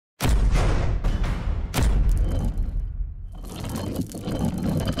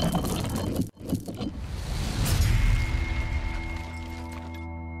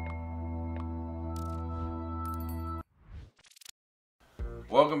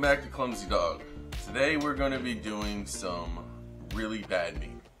Welcome back to Clumsy Dog. Today we're going to be doing some really bad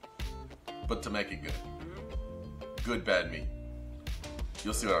meat, but to make it good. Good bad meat.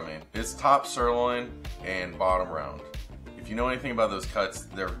 You'll see what I mean. It's top sirloin and bottom round. If you know anything about those cuts,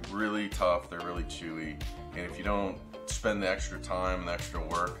 they're really tough, they're really chewy, and if you don't spend the extra time and the extra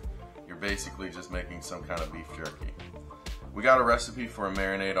work, you're basically just making some kind of beef jerky. We got a recipe for a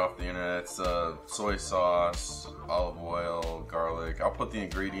marinade off the internet. It's soy sauce, olive oil, garlic. I'll put the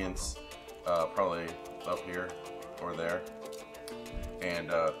ingredients probably up here or there. And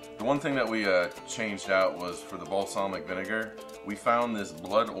the one thing that we changed out was for the balsamic vinegar, we found this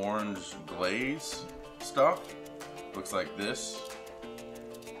blood orange glaze stuff. Looks like this.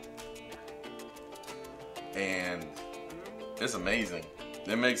 And it's amazing.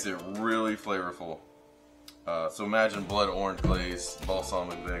 It makes it really flavorful. So imagine blood orange glaze,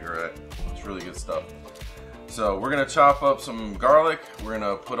 balsamic vinaigrette. It's really good stuff. So we're gonna chop up some garlic. We're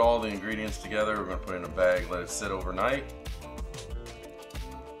gonna put all the ingredients together. We're gonna put it in a bag, let it sit overnight.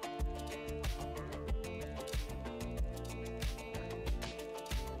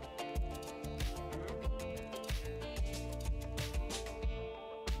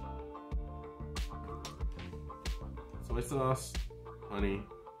 Soy sauce, honey,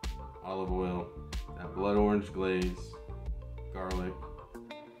 olive oil, that blood orange glaze, garlic,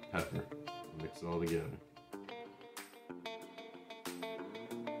 pepper. Mix it all together.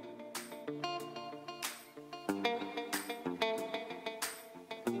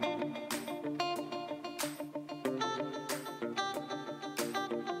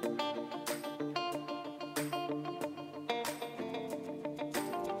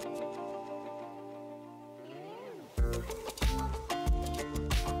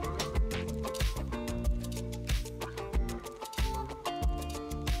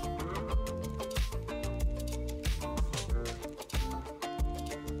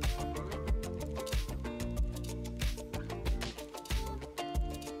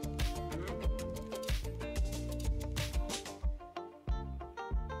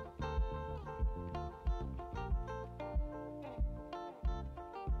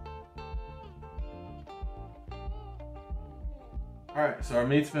 Alright, so our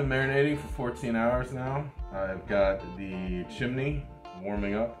meat's been marinating for 14 hours now. I've got the chimney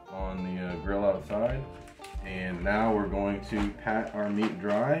warming up on the grill outside. And now we're going to pat our meat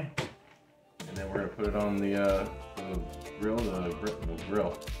dry. And then we're going to put it on the grill. So,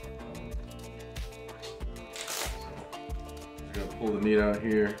 we're going to pull the meat out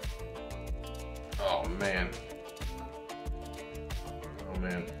here. Oh man. Oh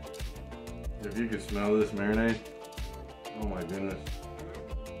man. If you could smell this marinade. Oh my goodness.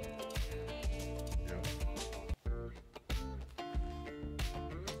 Yeah.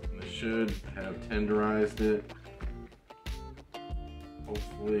 And this should have tenderized it.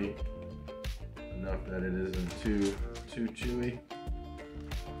 Hopefully enough that it isn't too chewy.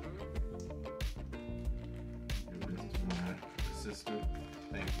 Give this to my assistant.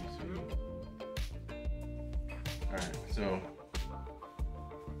 Thank you, sweetie. Alright, so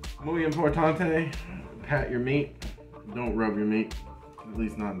muy importante, pat your meat. Don't rub your meat, at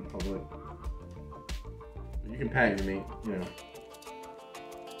least not in public. You can pat your meat, you know.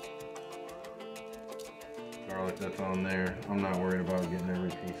 Garlic that's on there, I'm not worried about getting every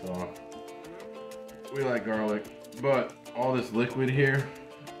piece off. We like garlic, but all this liquid here,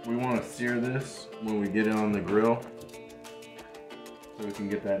 we want to sear this when we get it on the grill, so we can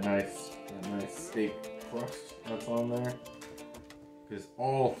get that nice steak crust that's on there. Because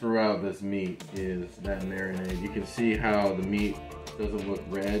all throughout this meat is that marinade. You can see how the meat doesn't look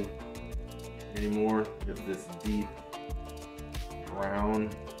red anymore. It's this deep brown.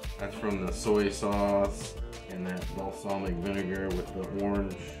 That's from the soy sauce and that balsamic vinegar with the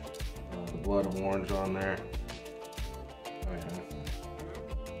orange, the blood of orange on there. Oh yeah.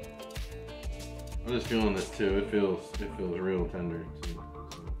 I'm just feeling this too. It feels real tender. So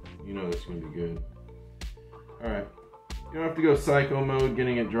you know it's gonna be good. All right. You don't have to go psycho mode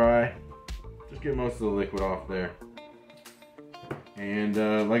getting it dry. Just get most of the liquid off there. And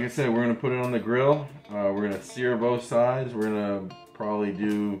like I said, we're gonna put it on the grill. We're gonna sear both sides. We're gonna probably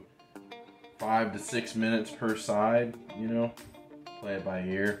do 5 to 6 minutes per side, you know. Play it by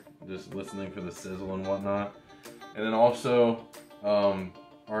ear, just listening for the sizzle and whatnot. And then also,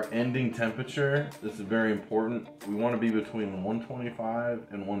 our ending temperature, this is very important. We wanna be between 125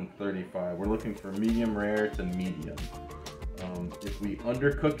 and 135. We're looking for medium rare to medium. If we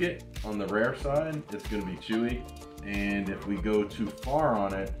undercook it on the rare side, it's going to be chewy, and if we go too far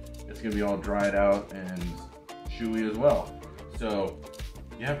on it, it's going to be all dried out and chewy as well. So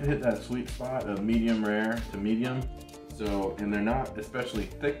you have to hit that sweet spot of medium rare to medium. So, and they're not especially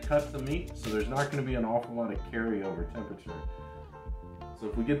thick cuts of meat, so there's not gonna be an awful lot of carryover temperature. So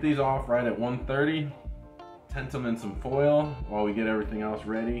if we get these off right at 130, tent them in some foil while we get everything else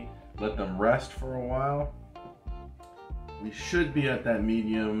ready, let them rest for a while. We should be at that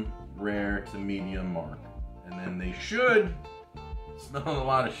medium rare to medium mark. And then they should smell a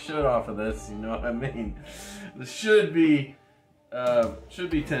lot of shit off of this, you know what I mean? This should be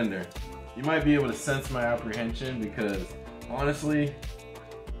tender. You might be able to sense my apprehension because honestly,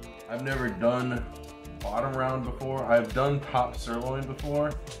 I've never done bottom round before. I've done top sirloin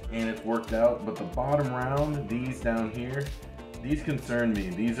before and it's worked out, but the bottom round, these down here, these concern me.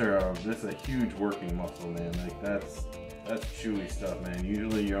 This is a huge working muscle, man. Like that's chewy stuff, man.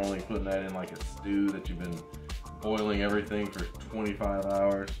 Usually you're only putting that in like a stew that you've been boiling everything for 25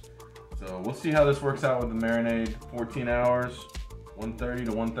 hours. So we'll see how this works out with the marinade. 14 hours, 130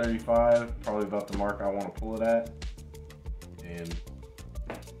 to 135, probably about the mark I want to pull it at. And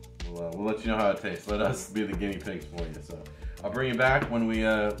we'll let you know how it tastes. Let us be the guinea pigs for you. So I'll bring you back when we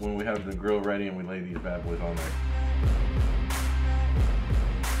have the grill ready and we lay these bad boys on there.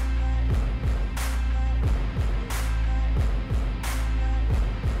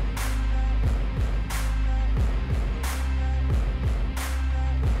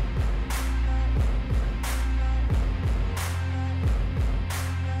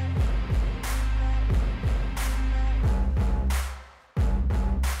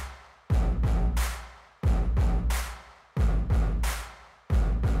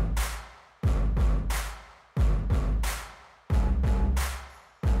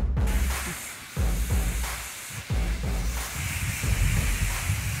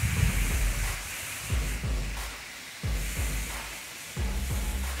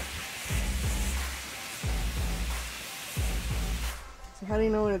 How do you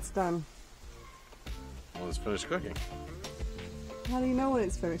know when it's done? Well, it's finished cooking. How do you know when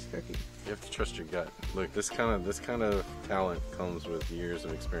it's finished cooking? You have to trust your gut. Look, this kind of talent comes with years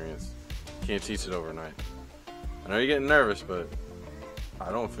of experience. You can't teach it overnight. I know you're getting nervous, but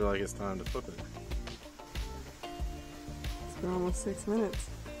I don't feel like it's time to flip it. It's been almost 6 minutes.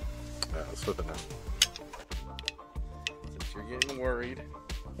 Alright, let's flip it now. Since you're getting worried.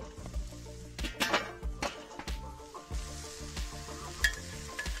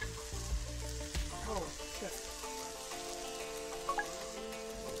 Oh, shit.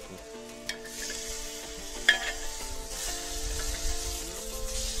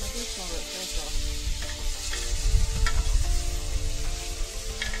 I do smell it, first off.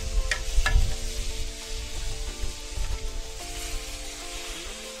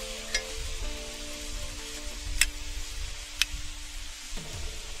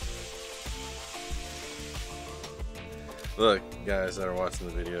 Look, guys that are watching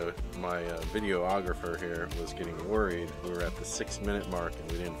the video, my videographer here was getting worried. We were at the 6 minute mark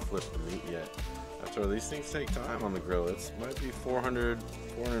and we didn't flip the meat yet. After all, these things take time on the grill. It might be 400,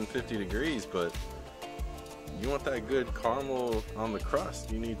 450 degrees, but you want that good caramel on the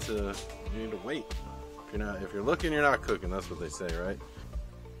crust. You need to wait. If you're looking, you're not cooking. That's what they say, right?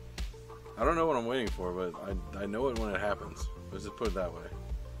 I don't know what I'm waiting for, but I know it when it happens. Let's just put it that way.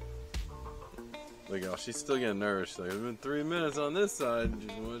 Look, y'all, she's still getting nervous. She's like, it's been 3 minutes on this side.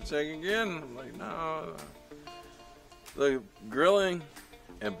 Do you want to check again? I'm like, no. Look, grilling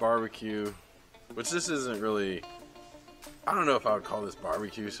and barbecue, which this isn't really, I don't know if I would call this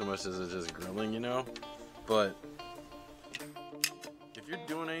barbecue so much as it's just grilling, you know? But if you're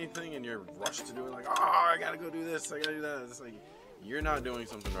doing anything and you're rushed to do it, like, oh, I gotta go do this, I gotta do that, it's like, you're not doing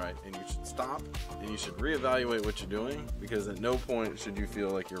something right, and you should stop and you should reevaluate what you're doing, because at no point should you feel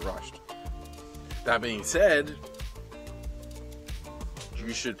like you're rushed. That being said,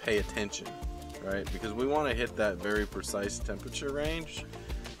 you should pay attention, right? Because we want to hit that very precise temperature range.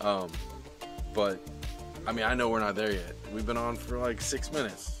 But, I mean, I know we're not there yet. We've been on for like 6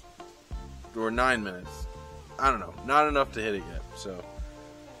 minutes or 9 minutes. I don't know, not enough to hit it yet.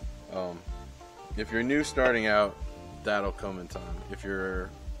 So, if you're new starting out, that'll come in time. If you're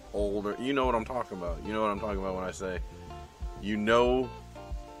older, you know what I'm talking about. You know what I'm talking about when I say, you know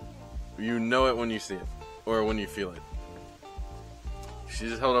it when you see it, or when you feel it. She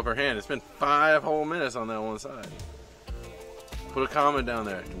just held up her hand. It's been 5 whole minutes on that one side. Put a comment down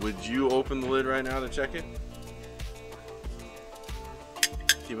there. Would you open the lid right now to check it?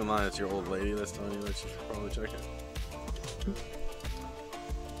 Keep in mind it's your old lady that's telling you that you should probably check it.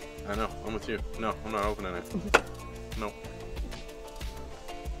 I know, I'm with you. No, I'm not opening it. No.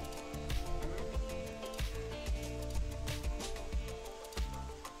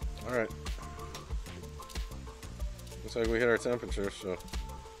 Alright. Looks like we hit our temperature, so.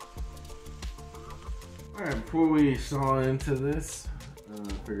 Alright, Alright, before we saw into this,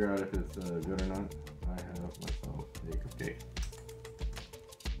 figure out if it's good or not, I have myself a cupcake.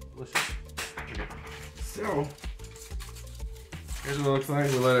 Delicious. Okay. So, here's what it looks like.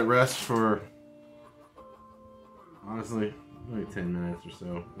 We let it rest for, honestly, maybe 10 minutes or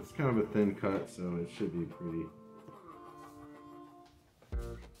so. It's kind of a thin cut, so it should be pretty.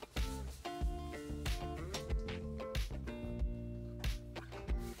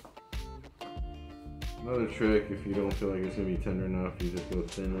 Another trick, if you don't feel like it's going to be tender enough, you just go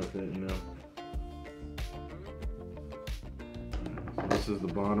thin with it, you know. So this is the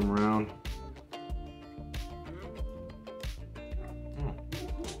bottom round. Oh.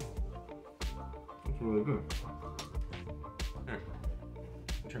 That's really good. Here.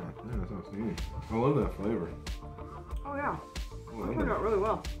 Try it. Yeah, that's outstanding. I love that flavor. Oh yeah. Oh, It turned out really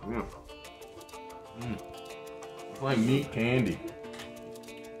well. Yeah. It's like meat candy.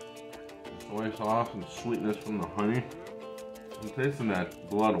 Soy sauce and sweetness from the honey. I'm tasting that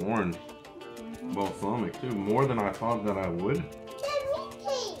blood orange balsamic too, more than I thought that I would.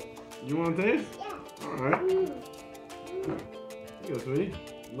 You want to taste? Yeah. Alright. Here you go, sweetie.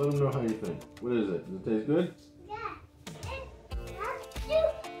 Let them know how you think. What is it? Does it taste good? Yeah.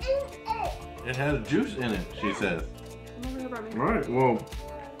 It has juice in it, she says. Alright, well,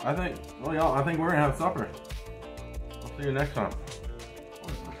 I think we're gonna have supper. I'll see you next time. Oh,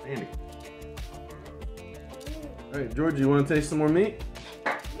 it's outstanding. Alright, George, you want to taste some more meat?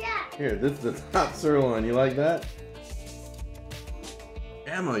 Yeah. Here, this is the top sirloin. You like that?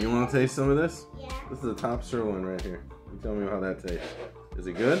 Emma, you want to taste some of this? Yeah. This is the top sirloin right here. You tell me how that tastes. Is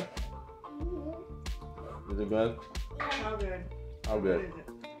it good? Is it good? How good? How good?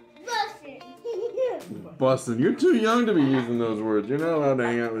 Busted. Busted. You're too young to be using those words. You're not allowed to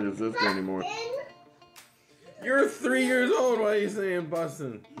hang out with your sister anymore. You're 3 years old. Why are you saying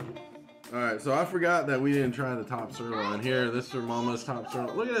busting? Alright, so I forgot that we didn't try the top sirloin. Here, this is your mama's top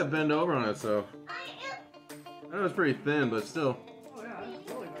sirloin. Look at that bend over on itself. I know it's pretty thin, but still. Oh yeah, that's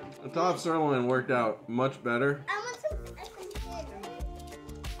really good. The top sirloin worked out much better.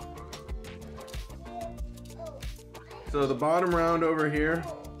 So the bottom round over here,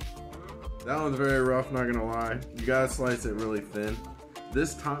 that one's very rough, not gonna lie. You gotta slice it really thin.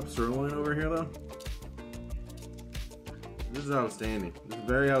 This top sirloin over here though, this is outstanding. This is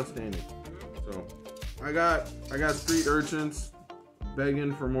very outstanding. So I got street urchins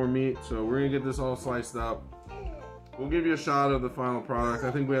begging for more meat, so we're gonna get this all sliced up. We'll give you a shot of the final product.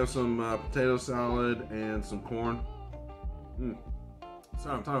 I think we have some potato salad and some corn.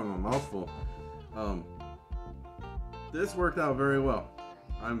 Sorry, I'm talking about a mouthful. This worked out very well.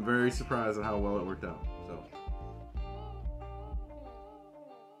 I'm very surprised at how well it worked out. So.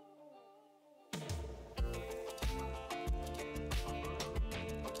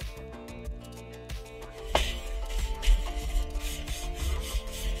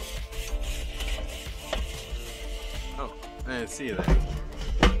 Oh, I didn't see that.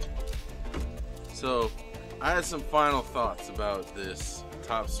 So, I had some final thoughts about this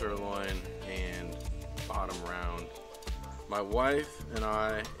top sirloin and bottom round. My wife and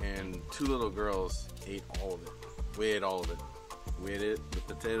I and two little girls ate all of it. We ate all of it. We ate it, the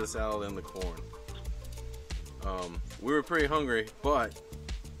potato salad and the corn. We were pretty hungry, but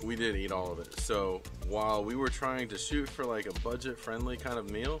we did eat all of it. So while we were trying to shoot for like a budget-friendly kind of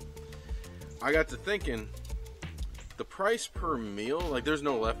meal, I got to thinking, the price per meal, like there's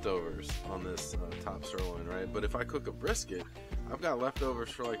no leftovers on this top sirloin, right? But if I cook a brisket, I've got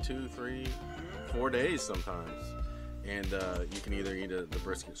leftovers for like 2, 3, 4 days sometimes. And you can either eat the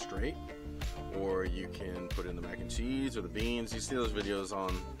brisket straight, or you can put in the mac and cheese or the beans. You see those videos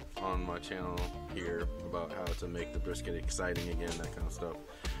on my channel here about how to make the brisket exciting again, that kind of stuff.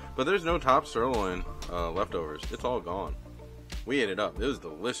 But there's no top sirloin leftovers. It's all gone. We ate it up. It was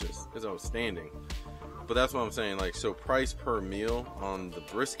delicious. It's outstanding. But that's what I'm saying. Like, so price per meal on the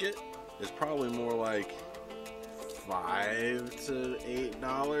brisket is probably more like $5 to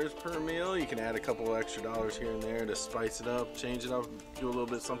 $8 per meal. You can add a couple of extra dollars here and there to spice it up, change it up, do a little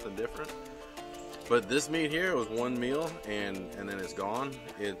bit something different. But this meat here was one meal and then it's gone.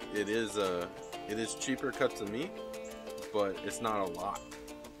 It is cheaper cuts of meat, but it's not a lot,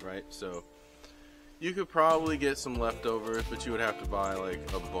 right? So you could probably get some leftovers, but you would have to buy like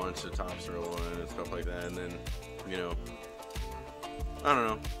a bunch of top sirloin and stuff like that. And then, you know, I don't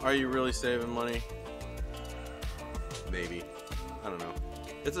know. Are you really saving money? Maybe. I don't know.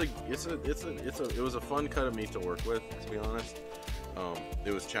 It was a fun cut of meat to work with, to be honest.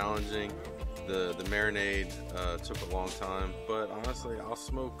 It was challenging. The marinade took a long time, but honestly, I'll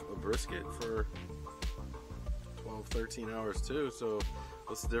smoke a brisket for 12, 13 hours too. So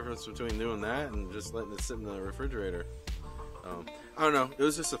What's the difference between doing that and just letting it sit in the refrigerator? I don't know. It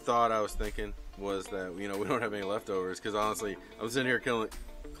was just a thought I was thinking, was that, you know, we don't have any leftovers, because honestly, I'm sitting here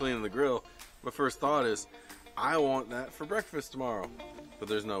cleaning the grill. My first thought is, I want that for breakfast tomorrow. But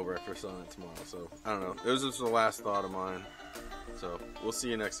there's no breakfast on it tomorrow, so I don't know. It was just the last thought of mine. So we'll see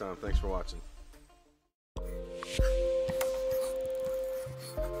you next time. Thanks for watching.